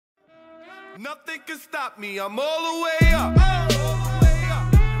Nothing can stop me. I'm all the way up.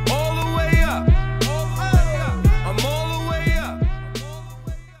 All the way up. I'm all the way up.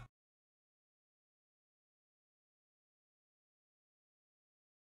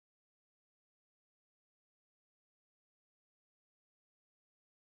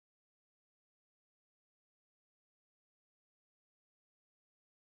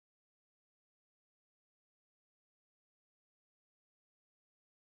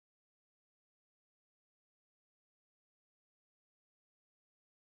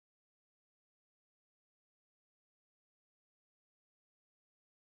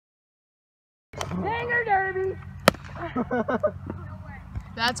 Hanger derby.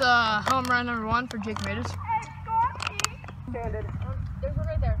 That's a home run number 1 for Jake Matus. Standard. There's one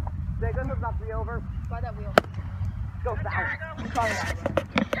right there. Jake, this is about to be over. By that wheel. Go back.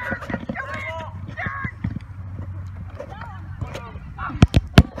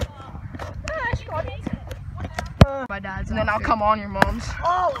 My dad's. And then I'll come on your mom's.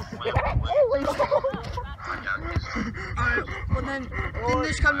 Oh! Well then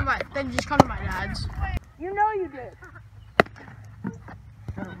just come to my dad's. You know you did.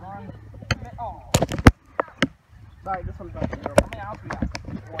 Oh. Sorry, this one's about to be over. How many outs we got?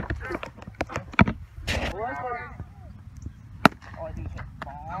 1, 2. Oh, I do hit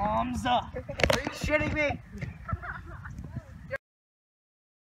bombs. Are you shitting me?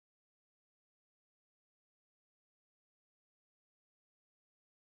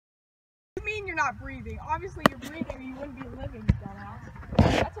 You mean you're not breathing? Obviously you're breathing or you wouldn't be living, dumbass.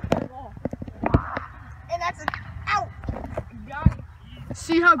 That's a fair ball. And that's an out. Got it.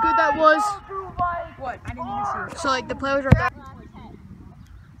 See how good that was? What? I didn't even see it. So like the play was right there.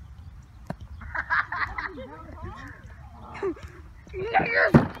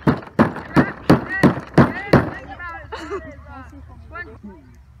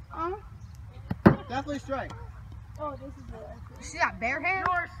 Definitely strike. Oh, this is it. You see that bare hand?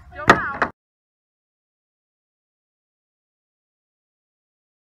 Still out.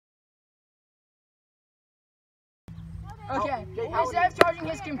 Okay, instead of charging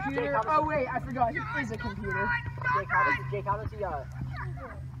his computer, oh wait, I forgot, he is a computer. Jake, how does he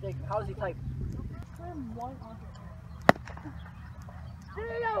type? See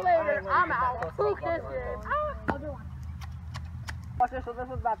you later, I'm out. Who kissed him? Other one. Watch this, so this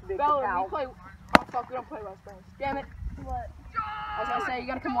is about to be a good Bella, cow. we play. Oh fuck, we don't play West Branch. Damn it. What? I was gonna say, you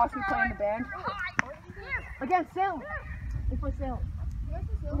gotta come watch me play in the band. Against Salem. We play Salem. We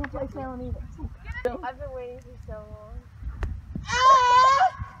don't play Salem either. I've been waiting for so long.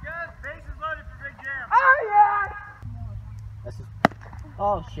 Bases loaded for Big Jam. Oh yeah! This is.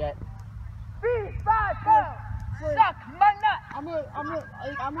 Oh shit. 3, 5, 4. Suck my nut. I'm gonna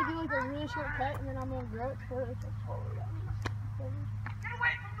do like a really short cut and then I'm gonna grow it for like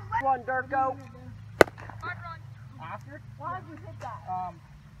Come on, Durko. After? Why'd you hit that?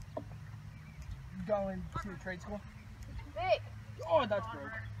 Going to trade school. Big. Oh, that's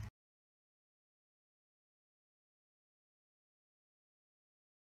broke.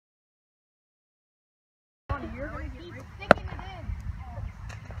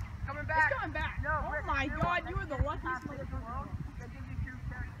 Coming back. It's coming back. No, oh my god, you were the luckiest motherfucker.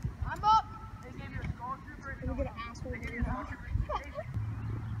 I'm up. We're gonna asshole you.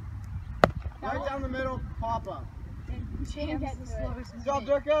 Right down the middle, pop up. Shane getting the slowest. Good job,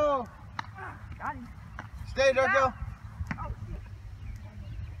 Durko. Got him. Stay, Durko.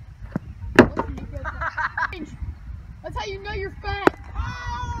 That's how you know you're fat.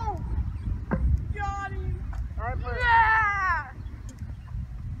 Oh! Got him. All right, play. Yeah!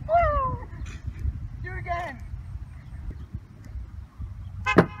 Woo! Do it again.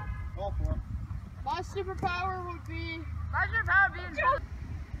 Go for it. My superpower would be.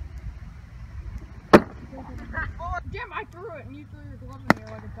 Damn, I threw it and you threw your glove in there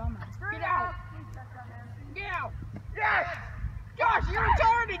like a dumbass. Get out. Get out. Yes! Josh, you're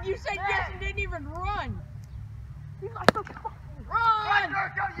retarded. You said yes and didn't even run. He's like, run!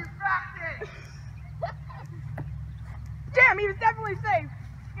 Durko, you bastard! Damn, he was definitely safe.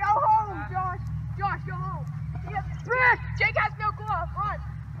 Go home, Josh. Josh, go home. Yep. Rick, Jake has no glove. Run.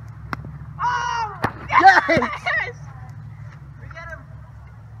 Oh! Yes! We get him.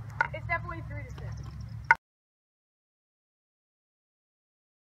 It's definitely 3 to 6.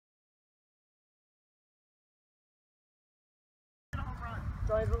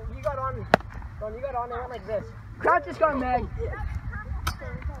 So you got on, and went like this. Crowd just got mad. No,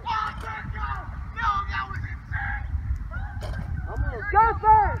 that was insane! Go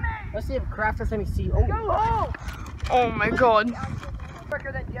first! Let's see if Kraft has any seat. Oh. Go home! Oh my god.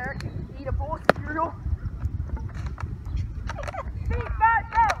 Quicker than Garrett. Eat a bowl of cereal. Feet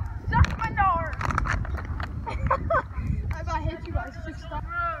back, go! Suck my dog!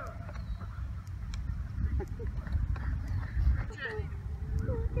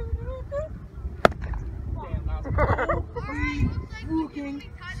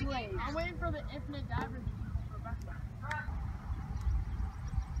 I'm waiting for the infinite diver.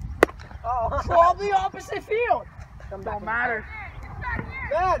 Oh. Probably opposite field. Don't matter.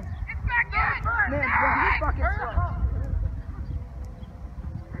 Dad! It's back in! Man, bro, he's fucking slow.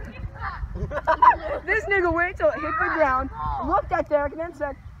 This nigga waited till it hit the ground, looked at Derek, and then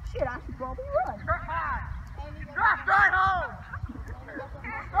said, shit, I should probably run. Drive home!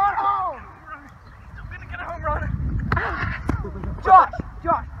 Drive home! Get a home run. Josh,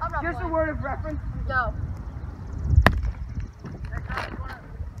 just a word of reference. Go.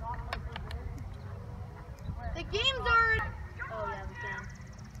 The game's already. Oh, yeah, the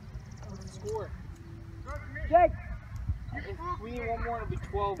game. Score. Jake, If we need one more, it'll be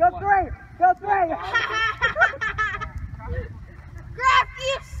 12. go three. Go three. Crafty,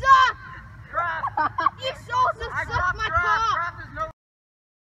 you suck! You also suck my cock!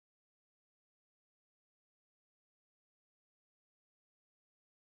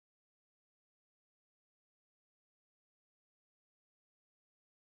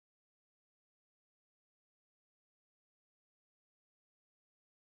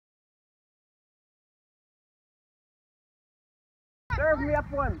 Serve me up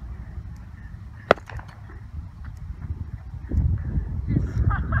one.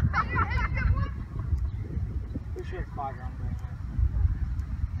 We should have 5 rounds.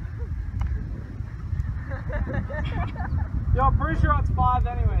 Yo, I'm pretty sure it's 5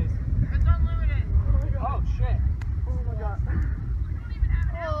 anyways. It's unlimited. Oh shit. Oh, go.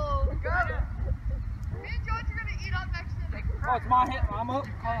 Me and George are gonna eat up next to the. Oh, it's my hit. I'm up.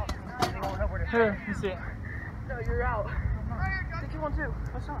 Here, you see it. No, you're out. Right here, George. Think you want two.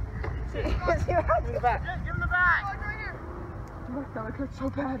 What's up? Give me the back. Give him the bag! George, right here. My stomach hurts so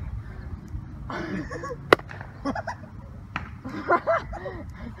bad.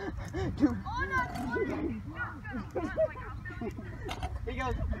 Dude. Oh, no. He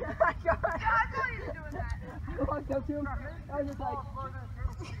goes. Oh my God. I thought you were doing that. I walked up to him. I was just like,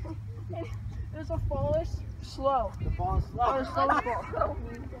 there's a fallish slow. The ball is Oh, slow. slow ball.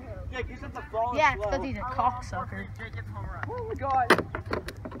 Jake, you said the ball is Yeah, slow. because he's a cocksucker. Oh my God.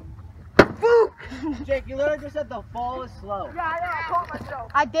 Jake, you literally just said the ball is slow. Yeah, I know. I caught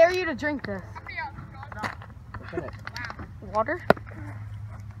myself. I dare you to drink this. Finish. Water?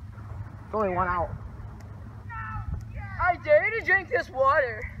 There's only one out. I dare you to drink this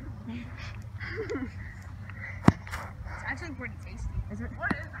water. It's actually pretty tasty.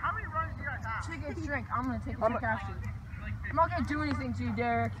 How many runs do you guys have? Take a drink. I'm gonna take a drink after you. I'm not gonna do anything to you,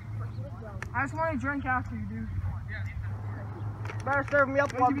 Derek. I just want to drink after you, dude. Better serve me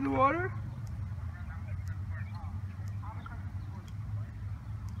up Want to give me the water?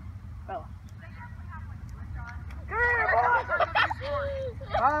 Fella.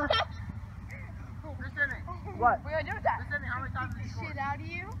 Huh? This inning. What? We're gonna do with that. This inning, how many times did you score? Shit out of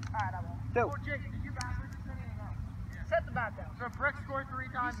you. Alright, I won't. Two. Oh, Jake, did you back this inning or no? Set the bat down. So Brick scored 3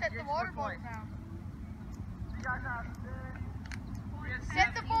 You times. set Jake the water scored bottle twice. down. You guys have Set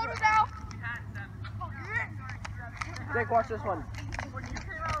the bottle down. Jake, watch this one. when you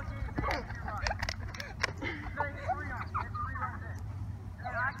came out with Jake, you said 3 runs. You had 3 runs in. And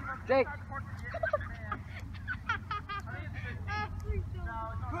then I came up Jake.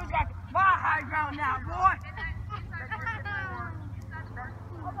 Who's got my high ground now, boy?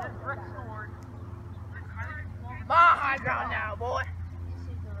 Then Brick scored. My high ground now, boy.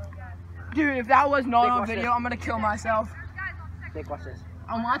 Dude, if that was not Jake, on watch video, this. I'm gonna kill myself. Jake, watch this.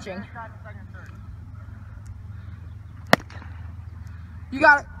 I'm watching. Second, third. You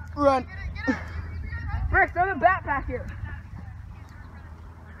gotta run. Rick, throw the bat back here.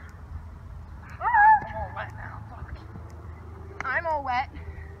 I'm all wet.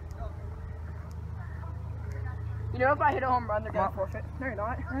 You know, if I hit a home run, they're gonna forfeit. No, you're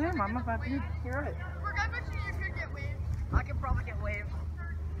not. Never mind, my bad. You're right. We're gonna bet you could get waves. I can probably get waves.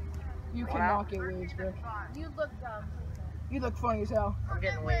 You cannot get waves, bro. You look dumb. You look funny as hell. I'm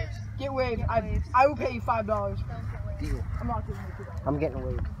getting waves. Get waves. waves. I will pay you $5. Don't get waves. Deal. I'm not giving you $2. I'm getting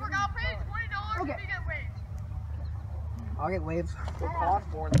waves. Look, I'll pay $20 Okay. if you get waves. I'll get waves. It'll cost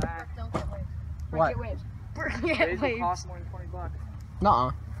more than that. Don't get waves. What? Get waves. Waves will cost more than $20.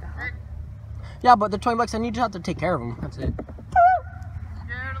 Nuh-uh. Yeah, but the $20, then you just have to take care of them. That's it.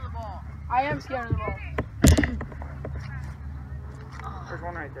 Scared of the ball. I am scared of the ball. There's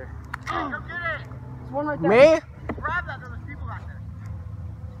one right there. Go get it. There's one right there. Me? Grab that. There's people back there.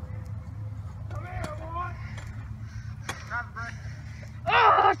 Come here, boy. Grab the Brick.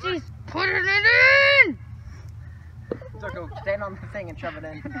 Oh, she's putting it in! So go stand on the thing and shove it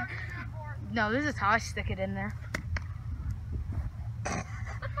in. No, this is how I stick it in there.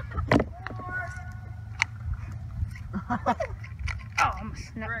 Oh, I'm a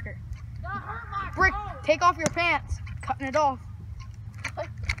snapper. Brick, take off your pants. Cutting it off.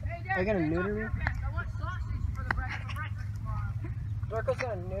 Are you gonna neuter me? Darko's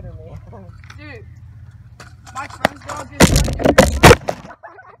gonna neuter me. Dude, my friend's dog just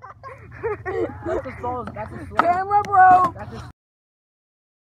That's the slow. That's the slow. camera, bro. That's the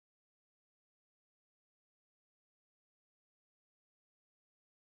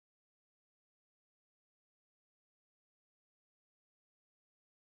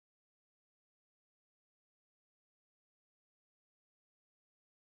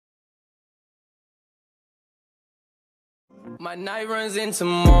My night runs into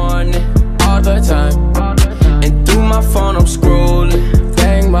morning all the time, and through my phone I'm scrolling,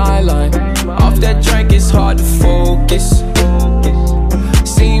 bang my line. Off that drink it's hard to focus.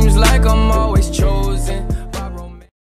 Seems like I'm always choking.